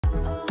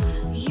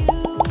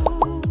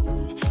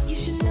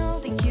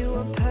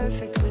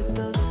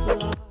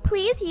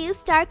Please use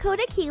star code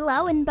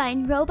akeila when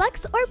buying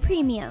Robux or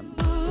Premium.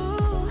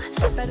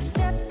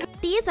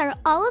 These are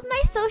all of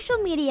my social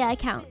media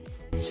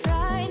accounts.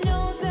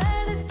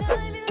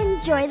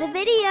 Enjoy the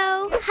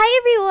video! Hi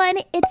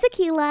everyone, it's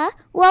Akeila.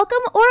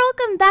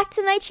 Welcome back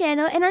to my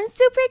channel, and I'm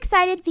super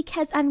excited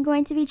because I'm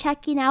going to be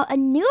checking out a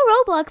new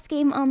Roblox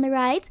game on the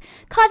rise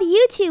called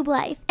YouTube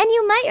Life. And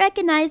you might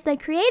recognize the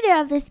creator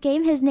of this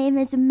game. His name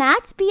is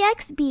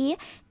MattBXB.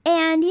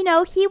 And, you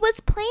know, he was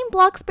playing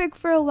Bloxburg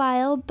for a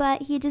while,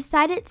 but he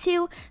decided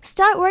to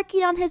start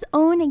working on his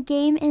own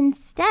game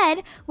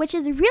instead, which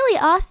is really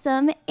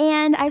awesome.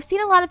 And I've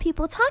seen a lot of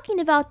people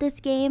talking about this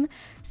game,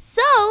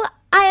 so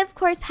I, of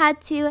course, had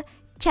to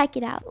check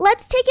it out.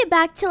 Let's take it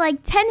back to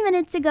like 10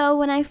 minutes ago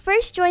when I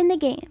first joined the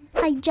game.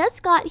 I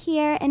just got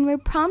here and we're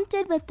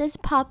prompted with this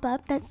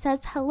pop-up that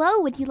says,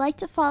 "Hello, would you like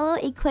to follow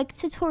a quick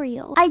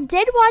tutorial?" I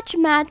did watch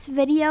Matt's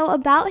video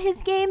about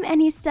his game and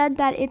he said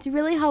that it's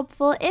really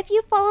helpful if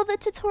you follow the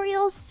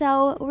tutorials,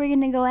 so we're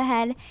gonna go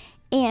ahead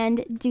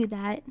and do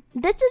that.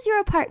 This is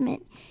your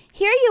apartment.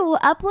 Here you will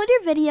upload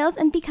your videos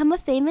and become a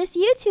famous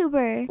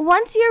YouTuber.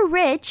 Once you're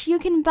rich, you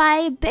can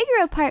buy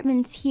bigger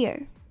apartments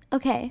here.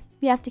 Okay,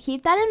 we have to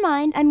keep that in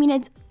mind. I mean,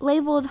 it's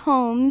labeled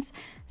homes,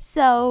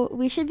 so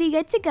we should be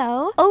good to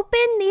go. Open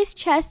these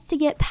chests to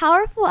get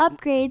powerful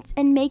upgrades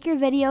and make your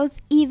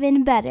videos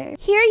even better.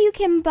 Here you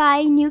can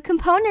buy new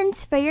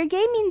components for your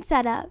gaming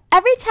setup.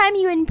 Every time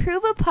you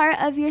improve a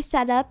part of your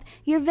setup,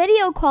 your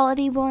video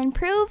quality will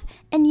improve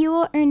and you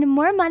will earn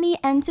more money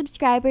and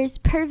subscribers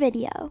per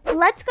video.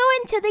 Let's go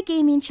into the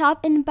gaming shop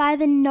and buy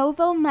the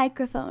Novo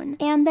microphone.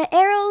 And the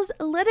arrows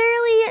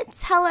literally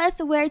tell us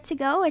where to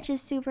go, which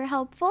is super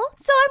helpful.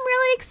 So I'm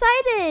really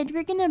excited.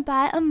 We're gonna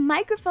buy a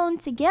microphone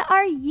to get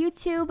our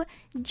YouTube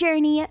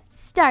journey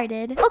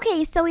started.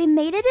 Okay, so we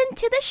made it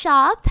into the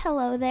shop.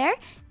 Hello there.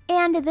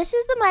 And this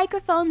is the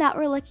microphone that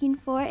we're looking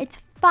for. It's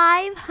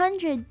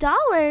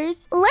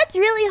 $500. Let's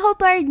really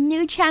hope our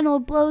new channel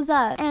blows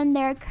up. And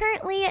there are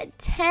currently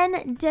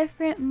 10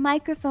 different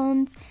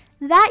microphones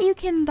that you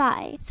can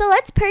buy. So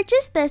let's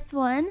purchase this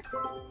one.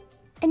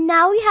 And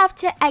now we have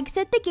to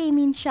exit the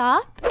gaming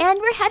shop and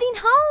we're heading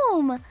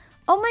home.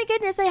 Oh my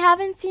goodness, I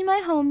haven't seen my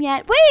home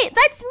yet. Wait,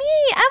 that's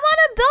me! I'm on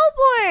a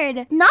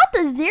billboard! Not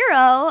the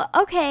 0.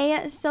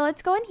 Okay, so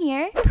let's go in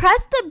here.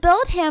 Press the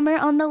build hammer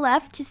on the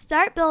left to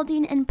start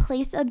building and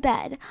place a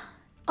bed.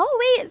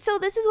 Oh wait, so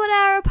this is what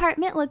our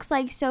apartment looks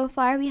like so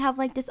far. We have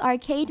like this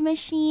arcade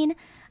machine,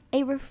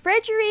 a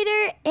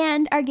refrigerator,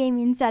 and our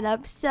gaming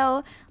setup.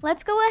 So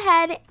let's go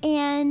ahead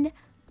and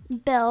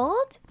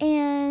build,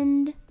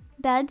 and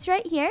bed's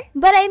right here.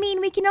 But I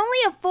mean, we can only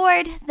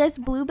afford this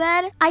blue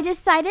bed. I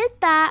decided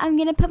that I'm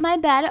gonna put my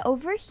bed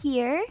over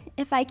here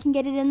if I can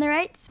get it in the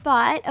right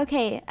spot.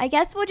 Okay, I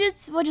guess we'll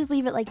just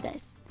leave it like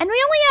this. And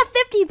we only have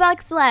 50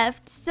 bucks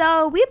left,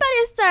 so we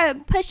better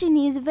start pushing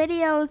these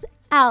videos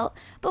out.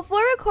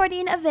 Before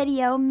recording a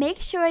video,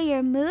 make sure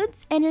your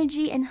moods,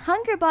 energy, and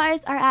hunger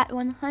bars are at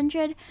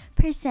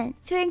 100%.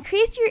 To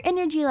increase your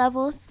energy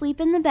level, sleep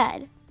in the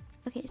bed.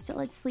 Okay, so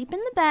let's sleep in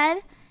the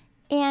bed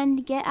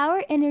and get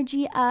our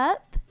energy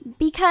up,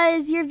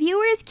 because your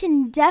viewers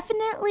can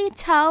definitely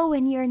tell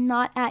when you're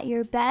not at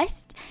your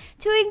best.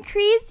 To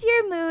increase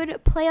your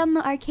mood, play on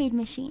the arcade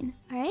machine.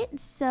 All right,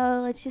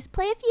 so let's just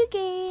play a few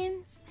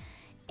games.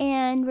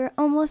 And we're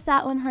almost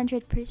at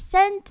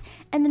 100%.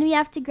 And then we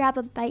have to grab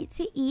a bite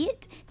to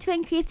eat. To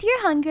increase your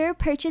hunger,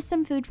 purchase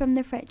some food from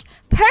the fridge.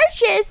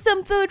 Purchase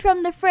some food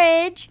from the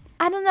fridge?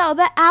 I don't know,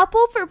 the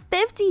apple for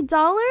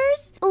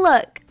 $50?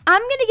 Look,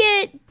 I'm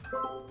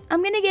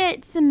gonna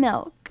get some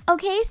milk.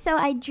 Okay, so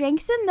I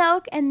drank some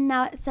milk and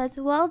now it says,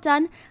 well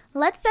done.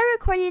 Let's start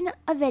recording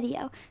a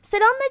video.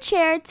 Sit on the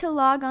chair to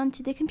log on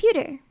to the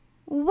computer.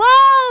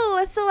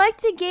 Whoa!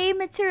 Select a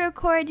game to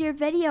record your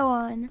video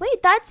on.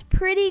 Wait, that's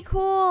pretty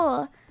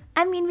cool.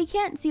 I mean, we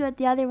can't see what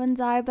the other ones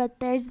are, but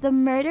there's The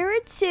Murderer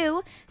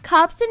 2,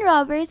 Cops and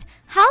Robbers,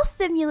 House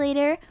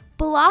Simulator,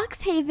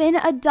 Bloxhaven,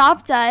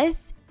 Adopt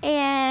Us,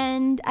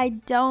 and I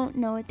don't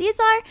know what these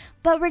are,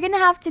 but we're gonna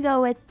have to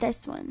go with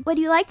this one. Would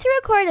you like to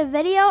record a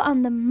video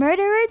on The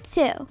Murderer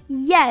 2?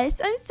 Yes,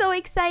 I'm so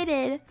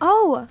excited.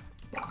 Oh,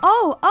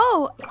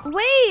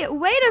 wait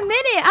a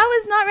minute. I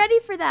was not ready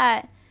for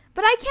that.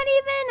 But I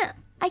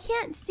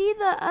can't see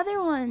the other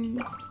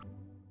ones.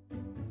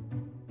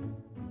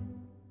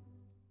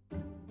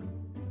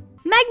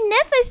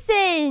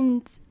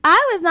 Magnificent! I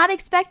was not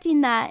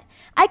expecting that.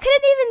 I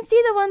couldn't even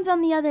see the ones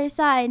on the other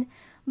side.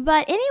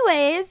 But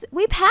anyways,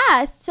 we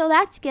passed, so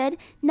that's good.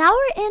 Now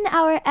we're in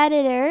our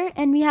editor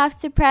and we have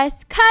to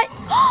press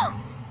cut. No!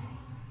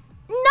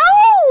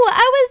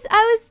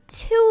 I was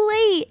too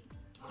late.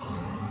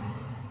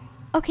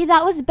 Okay,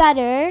 that was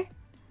better.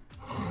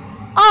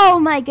 Oh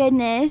my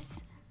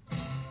goodness.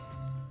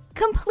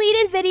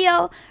 Completed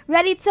video,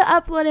 ready to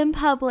upload and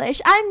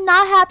publish. I'm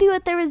not happy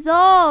with the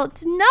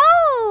results.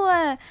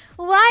 No!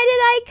 Why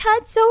did I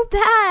cut so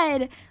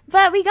bad?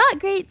 But we got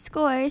great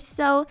scores,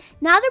 so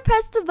now to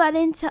press the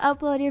button to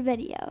upload your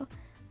video.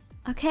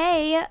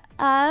 Okay,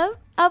 upload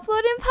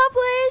and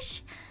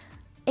publish.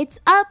 It's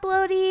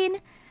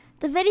uploading.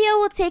 The video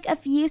will take a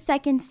few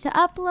seconds to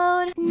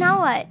upload.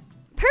 Now what?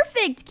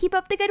 Perfect! Keep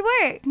up the good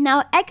work.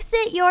 Now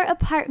exit your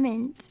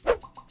apartment.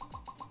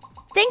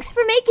 Thanks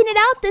for making it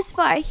out this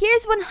far.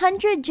 Here's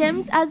 100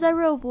 gems as a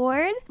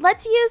reward.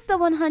 Let's use the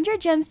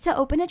 100 gems to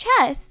open a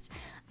chest.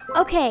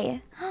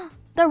 Okay.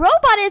 The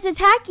robot is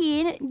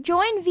attacking.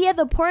 Join via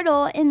the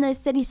portal in the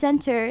city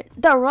center.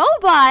 The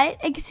robot?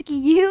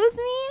 Excuse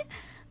me?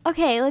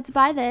 Okay, let's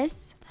buy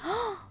this.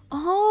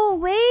 Oh,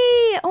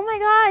 wait. Oh my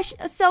gosh.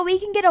 So we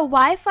can get a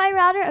Wi-Fi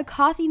router, a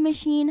coffee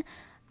machine,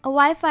 a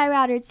Wi-Fi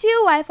router 2,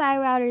 Wi-Fi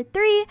router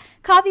 3,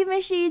 coffee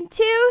machine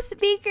 2,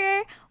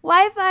 speaker,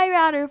 Wi-Fi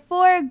router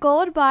 4,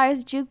 gold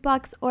bars,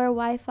 jukebox, or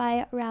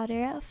Wi-Fi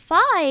router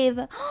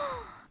 5.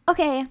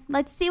 Okay,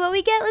 let's see what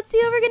we get. Let's see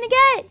what we're gonna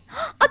get.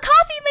 A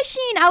coffee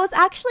machine! I was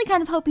actually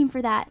kind of hoping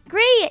for that.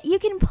 Great! You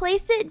can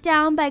place it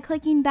down by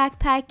clicking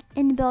backpack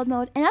in build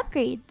mode and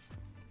upgrades.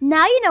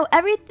 Now you know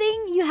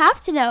everything you have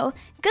to know.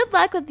 Good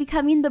luck with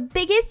becoming the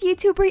biggest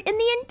YouTuber in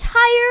the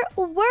entire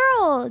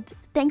world.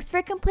 Thanks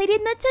for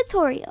completing the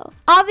tutorial.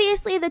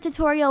 Obviously, the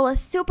tutorial was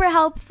super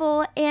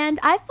helpful and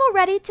I feel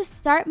ready to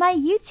start my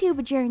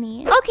YouTube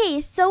journey.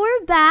 Okay, so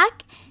we're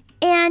back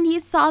and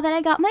you saw that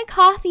I got my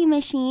coffee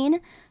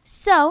machine.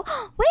 So,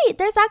 wait,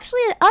 there's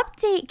actually an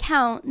update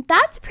count.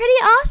 That's pretty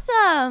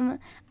awesome.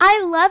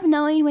 I love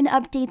knowing when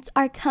updates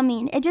are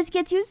coming. It just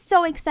gets you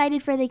so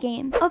excited for the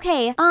game.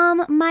 Okay,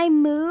 my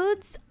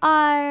moods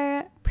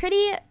are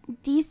pretty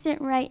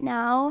decent right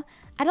now.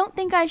 I don't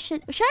think I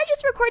should I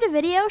just record a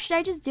video? Should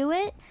I just do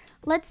it?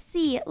 Let's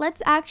see.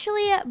 Let's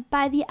actually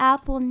buy the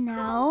apple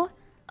now.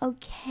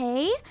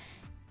 Okay.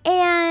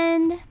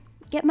 And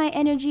get my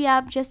energy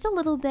up just a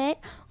little bit.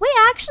 Wait,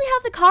 I actually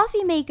have the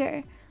coffee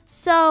maker.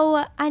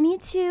 So I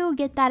need to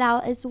get that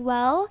out as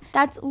well.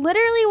 That's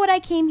literally what I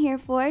came here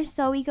for.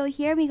 So we go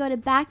here, we go to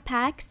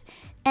backpacks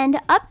and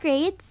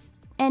upgrades,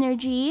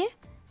 energy.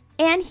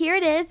 And here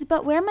it is.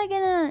 But where am I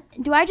gonna,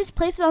 do I just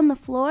place it on the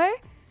floor?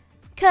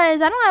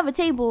 Because I don't have a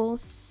table.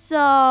 So,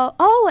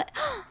 oh,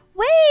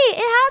 wait, it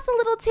has a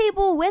little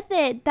table with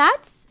it.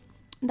 That's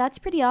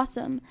pretty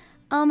awesome.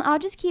 I'll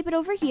just keep it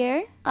over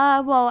here.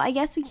 Well, I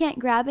guess we can't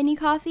grab any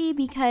coffee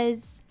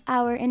because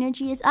our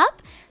energy is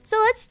up. So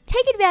let's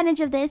take advantage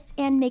of this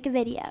and make a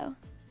video.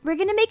 We're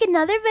gonna make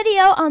another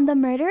video on the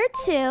murderer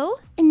 2.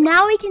 And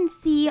now we can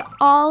see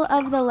all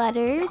of the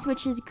letters,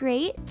 which is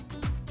great.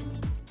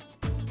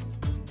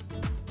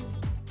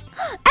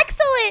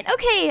 Excellent!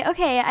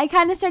 Okay, I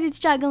kind of started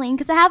struggling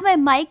because I have my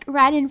mic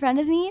right in front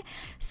of me.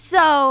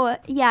 So,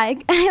 yeah,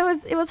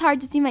 it was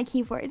hard to see my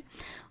keyboard.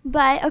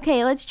 But,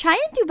 okay, let's try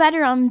and do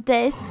better on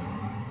this.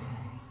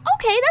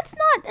 Okay, it's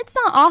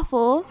not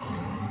awful.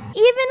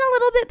 Even a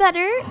little bit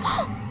better.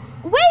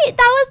 Wait, that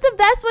was the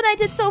best one I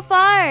did so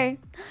far.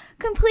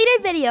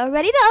 Completed video,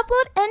 ready to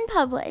upload and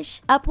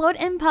publish. Upload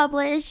and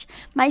publish.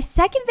 My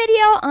second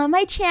video on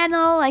my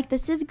channel. Like,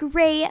 this is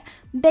great.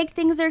 Big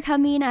things are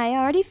coming. I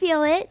already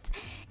feel it.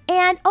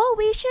 And, oh,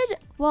 we should,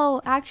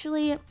 well,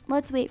 actually,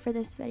 let's wait for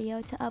this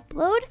video to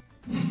upload.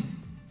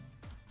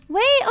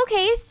 Wait,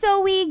 okay,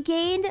 so we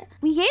gained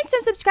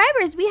some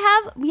subscribers. We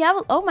have,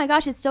 oh my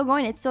gosh, it's still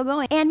going.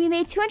 And we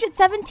made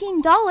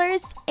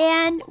 $217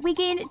 and we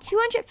gained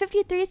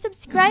 253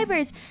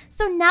 subscribers.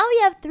 So now we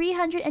have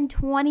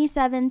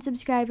 327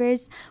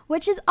 subscribers,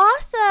 which is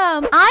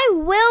awesome. I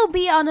will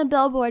be on a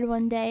billboard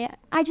one day.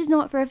 I just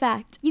know it for a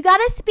fact. You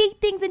gotta speak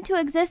things into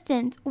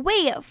existence.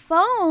 Wait,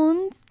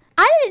 phones?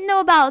 I didn't know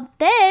about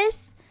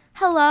this.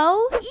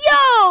 Hello?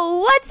 Yo,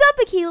 what's up,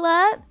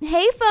 Akeila?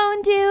 Hey,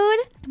 phone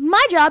dude.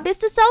 My job is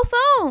to sell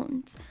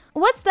phones.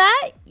 What's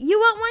that? You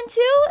want one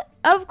too?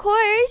 Of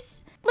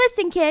course.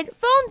 Listen, kid,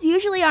 phones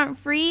usually aren't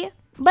free,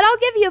 but I'll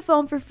give you a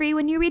phone for free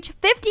when you reach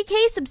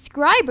 50K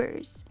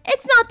subscribers.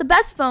 It's not the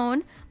best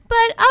phone,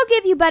 but I'll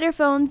give you better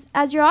phones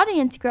as your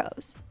audience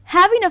grows.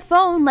 Having a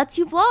phone lets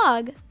you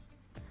vlog.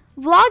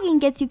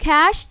 Vlogging gets you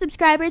cash,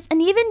 subscribers,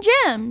 and even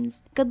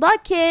gems. Good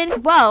luck,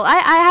 kid. Well, I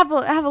have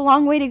a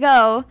long way to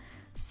go.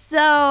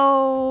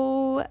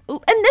 So,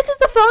 and this is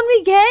the phone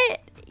we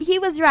get? He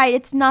was right,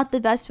 it's not the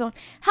best phone.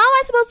 How am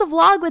I supposed to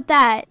vlog with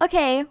that?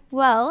 Okay,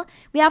 well,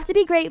 we have to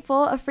be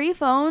grateful. A free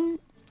phone,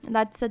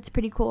 that's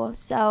pretty cool.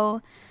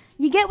 So,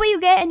 you get what you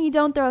get and you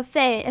don't throw a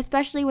fit,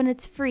 especially when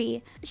it's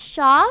free.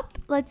 Shop,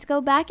 let's go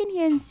back in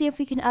here and see if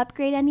we can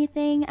upgrade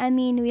anything. I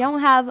mean, we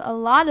don't have a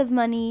lot of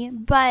money,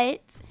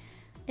 but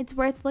it's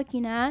worth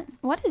looking at.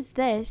 What is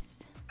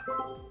this?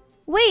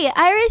 Wait,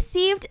 I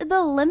received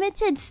the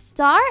limited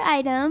star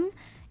item.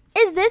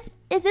 Is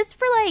this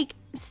for like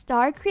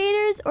star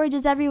creators or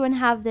does everyone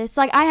have this?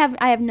 Like I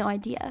have no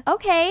idea.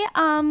 Okay,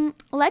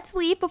 let's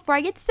leave before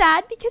I get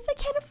sad because I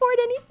can't afford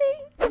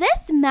anything.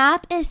 This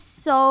map is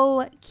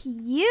so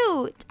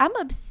cute. I'm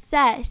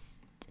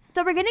obsessed.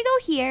 So we're gonna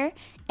go here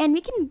and we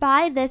can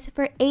buy this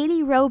for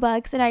 80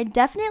 Robux and I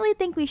definitely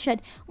think we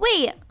should.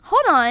 Wait,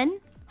 hold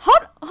on.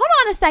 Hold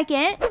on a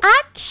second.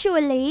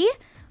 Actually,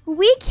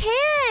 we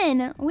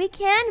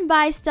can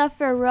buy stuff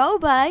for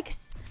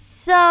Robux.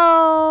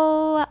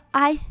 So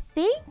I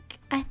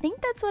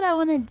think that's what I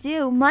want to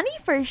do. Money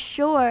for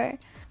sure.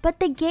 but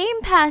the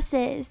game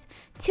passes.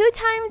 2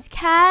 times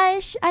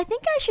cash. I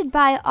think I should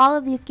buy all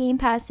of these game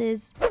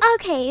passes.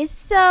 Okay,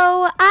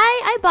 so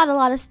I bought a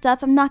lot of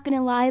stuff, I'm not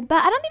gonna lie,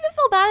 but I don't even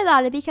feel bad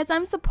about it because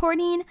I'm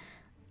supporting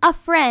a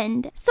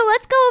friend. So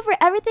let's go over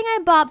everything I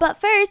bought, but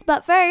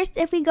first,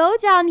 if we go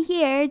down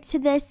here to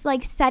this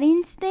like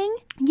settings thing,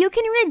 you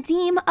can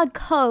redeem a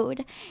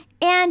code.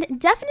 And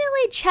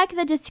definitely check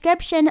the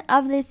description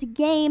of this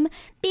game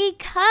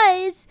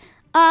because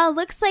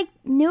looks like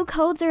new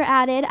codes are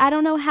added. I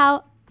don't know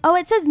how. Oh,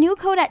 it says new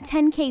code at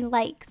 10K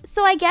likes.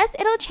 So I guess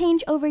it'll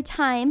change over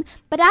time.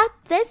 But at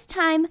this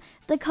time,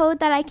 the code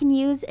that I can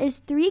use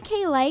is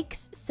 3K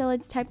likes. So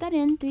let's type that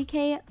in,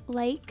 3K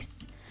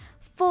likes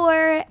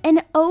for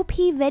an OP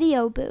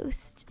video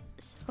boost.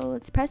 So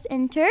let's press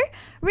enter.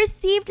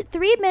 Received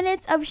 3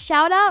 minutes of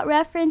shout out,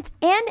 reference,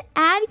 and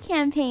ad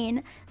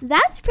campaign.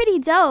 That's pretty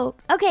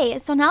dope. Okay,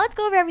 so now let's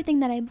go over everything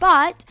that I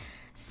bought.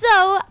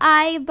 So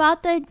I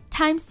bought the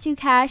 ×2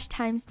 cash,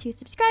 ×2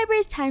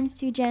 subscribers,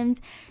 ×2 gems,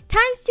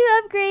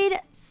 ×2 upgrade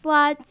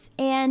slots,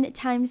 and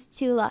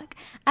 ×2 luck.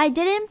 I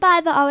didn't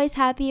buy the always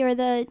happy or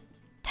the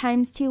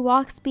 ×2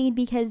 walk speed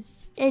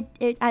because I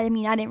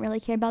didn't really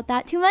care about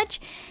that too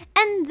much.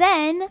 And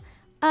then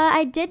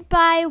I did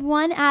buy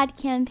 1 ad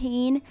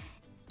campaign,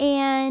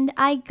 and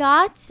I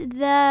got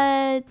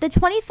the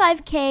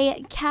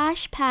 25K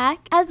cash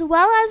pack as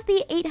well as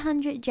the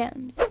 800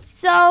 gems.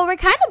 So we're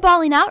kind of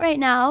balling out right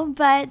now,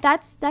 but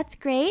that's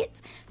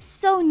great.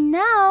 So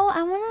now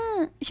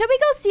should we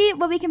go see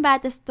what we can buy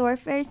at the store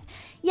first?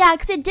 Yeah,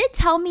 because it did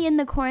tell me in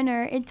the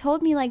corner, it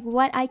told me like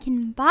what I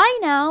can buy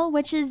now,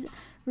 which is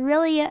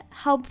really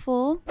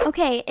helpful.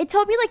 Okay, it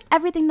told me like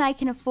everything that I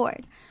can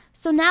afford.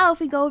 So now if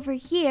we go over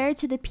here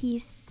to the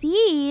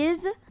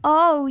PCs,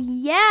 oh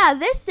yeah,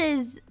 this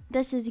is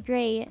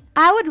great.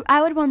 I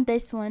would want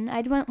this one.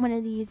 I'd want one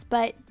of these,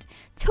 but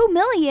 2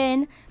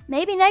 million,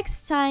 maybe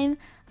next time.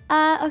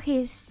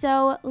 Okay,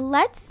 so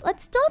let's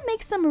still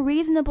make some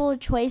reasonable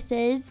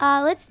choices.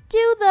 Let's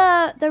do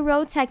the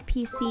Rotec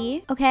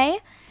PC, okay?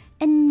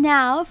 And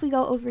now if we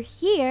go over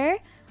here,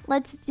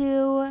 let's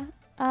do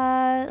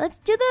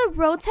the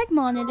Rotec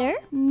monitor.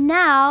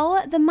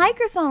 Now, the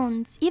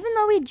microphones, even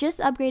though we just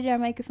upgraded our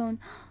microphone.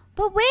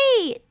 But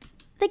wait,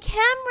 the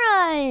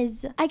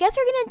cameras. I guess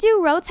we're gonna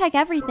do Rotec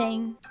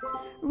everything.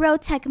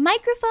 Rotec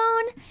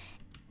microphone,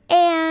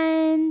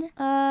 and,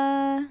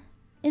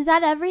 is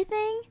that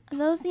everything? Are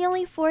those the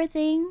only 4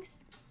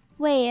 things?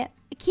 Wait,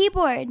 a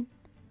keyboard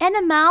and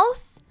a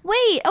mouse?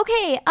 Wait,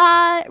 okay,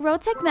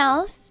 Rotec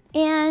mouse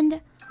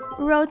and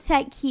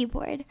Rotec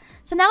keyboard.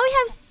 So now we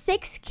have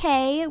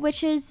 6K,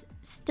 which is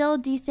still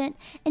decent.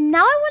 And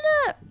now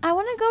I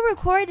wanna go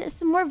record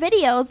some more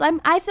videos.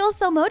 I feel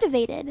so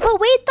motivated. But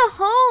wait, the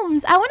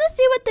homes. I wanna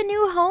see what the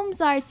new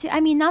homes are too. I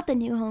mean, not the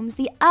new homes,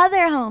 the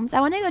other homes.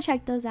 I wanna go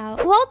check those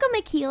out. Welcome,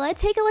 Akeila.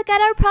 Take a look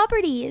at our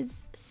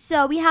properties.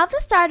 So we have the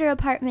starter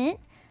apartment.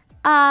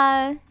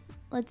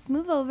 Let's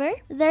move over.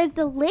 There's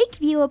the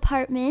Lakeview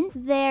apartment.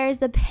 There's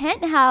the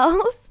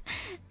penthouse.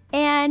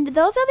 And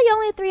those are the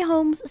only 3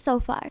 homes so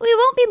far. We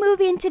won't be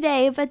moving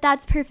today, but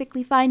that's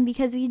perfectly fine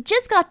because we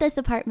just got this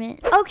apartment.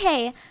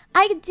 Okay,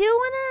 I do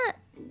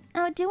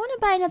wanna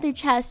buy another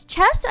chest.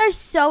 Chests are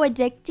so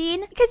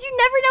addicting because you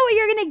never know what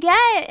you're gonna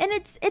get, and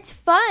it's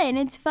fun.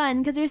 It's fun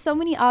because there's so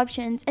many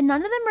options, and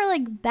none of them are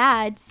like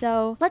bad.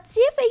 So let's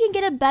see if we can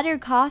get a better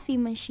coffee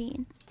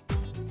machine.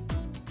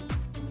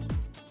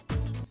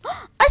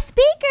 A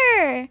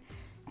speaker!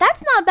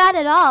 That's not bad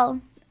at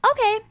all.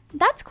 Okay,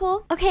 that's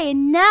cool. Okay,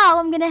 now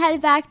I'm gonna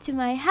head back to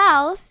my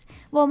house,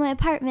 well, my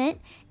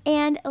apartment,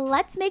 and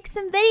let's make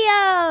some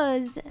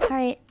videos. All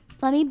right,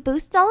 let me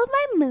boost all of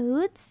my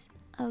moods.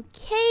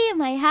 Okay,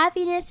 my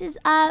happiness is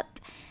up.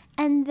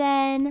 And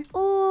then,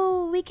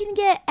 oh, we can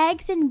get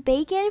eggs and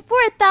bacon for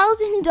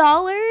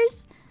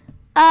 $1,000.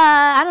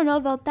 I don't know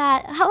about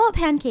that. How about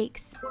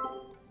pancakes?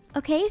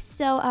 Okay,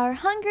 so our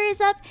hunger is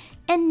up.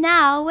 And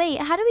now, wait,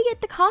 how do we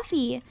get the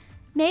coffee?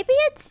 Maybe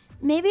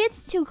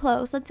it's too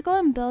close. Let's go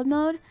in build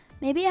mode.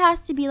 Maybe it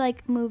has to be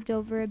like moved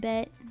over a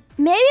bit.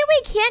 Maybe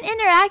we can't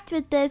interact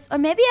with this, or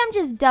maybe I'm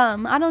just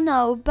dumb. I don't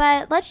know,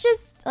 but let's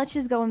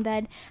just go in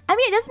bed. I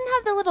mean, it doesn't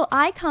have the little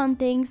icon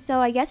thing, so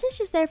I guess it's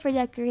just there for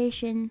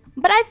decoration.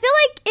 But I feel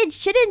like it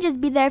shouldn't just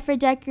be there for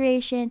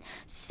decoration.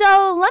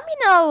 So let me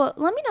know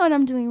what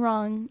I'm doing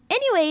wrong.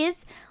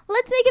 Anyways,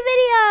 let's make a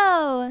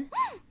video.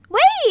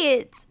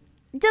 Wait!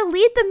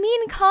 Delete the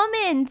mean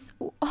comments.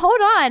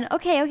 Hold on.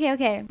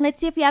 Okay. Let's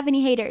see if we have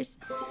any haters.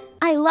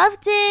 I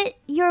loved it.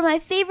 You're my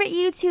favorite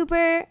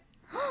YouTuber.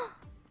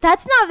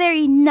 That's not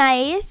very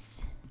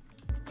nice.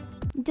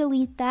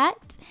 Delete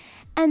that.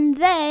 And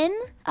then,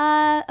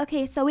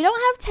 okay, so we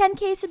don't have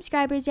 10K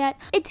subscribers yet.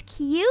 It's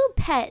Cute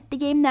Pet, the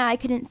game that I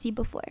couldn't see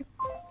before.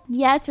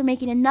 Yes, we're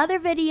making another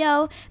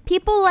video.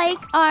 People like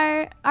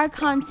our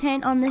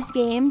content on this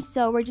game,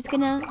 so we're just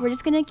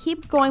gonna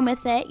keep going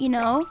with it, you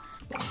know.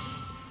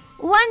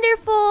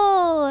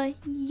 Wonderful!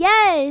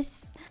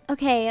 Yes!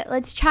 Okay,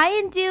 let's try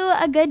and do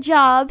a good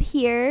job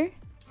here.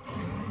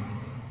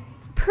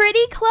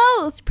 Pretty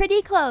close.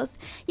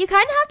 You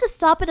kind of have to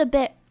stop it a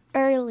bit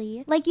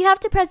early. Like, you have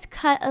to press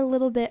cut a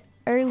little bit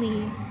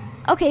early.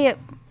 Okay,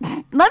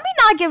 let me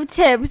not give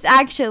tips,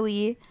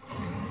 actually.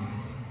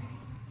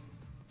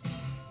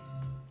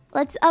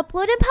 Let's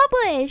upload and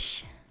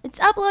publish. It's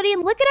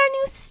uploading. Look at our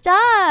new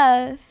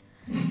stuff.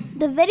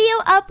 The video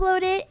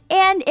uploaded,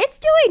 and it's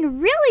doing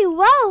really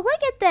well.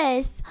 Look at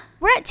this.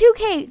 We're at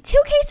 2K.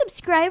 2K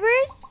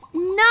subscribers?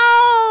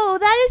 No,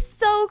 that is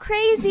so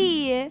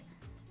crazy.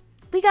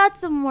 We got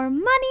some more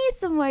money,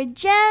 some more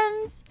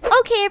gems.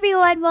 Okay,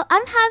 everyone. Well,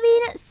 I'm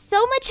having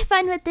so much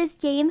fun with this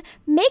game.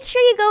 Make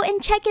sure you go and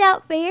check it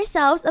out for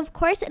yourselves. Of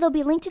course, it'll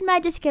be linked in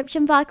my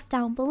description box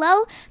down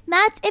below.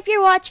 Mats, if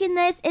you're watching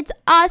this, it's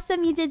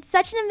awesome. You did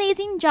such an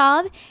amazing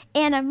job,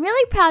 and I'm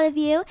really proud of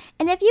you.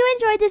 And if you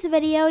enjoyed this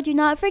video, do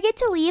not forget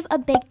to leave a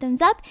big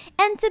thumbs up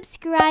and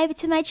subscribe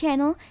to my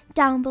channel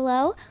down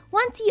below.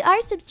 Once you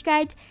are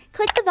subscribed,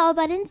 click the bell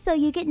button so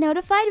you get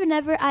notified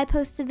whenever I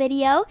post a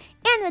video.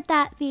 And with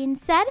that being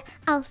said,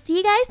 I'll see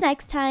you guys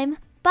next time.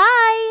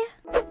 Bye!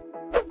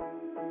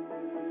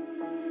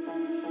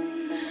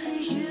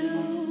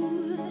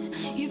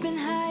 You've been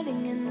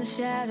hiding in the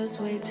shadows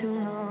way too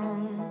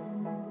long.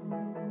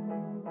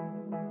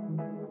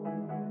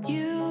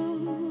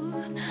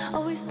 You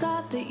always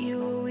thought that you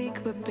were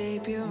weak, but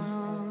babe, you're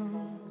wrong.